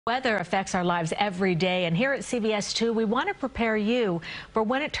Weather affects our lives every day, and here at CBS2, we want to prepare you for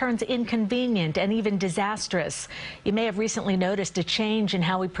when it turns inconvenient and even disastrous. You may have recently noticed a change in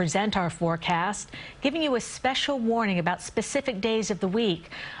how we present our forecast, giving you a special warning about specific days of the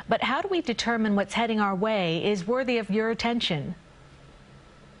week. But how do we determine what's heading our way is worthy of your attention?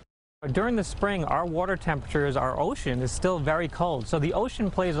 During the spring, our water temperatures, our ocean is still very cold. So the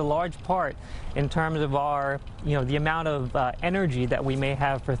ocean plays a large part in terms of our, the amount of energy that we may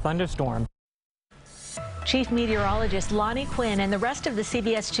have for thunderstorms. Chief Meteorologist Lonnie Quinn and the rest of the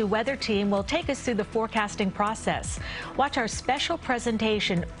CBS2 weather team will take us through the forecasting process. Watch our special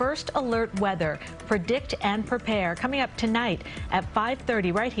presentation, First Alert Weather, Predict and Prepare, coming up tonight at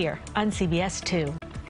 5:30 right here on CBS2.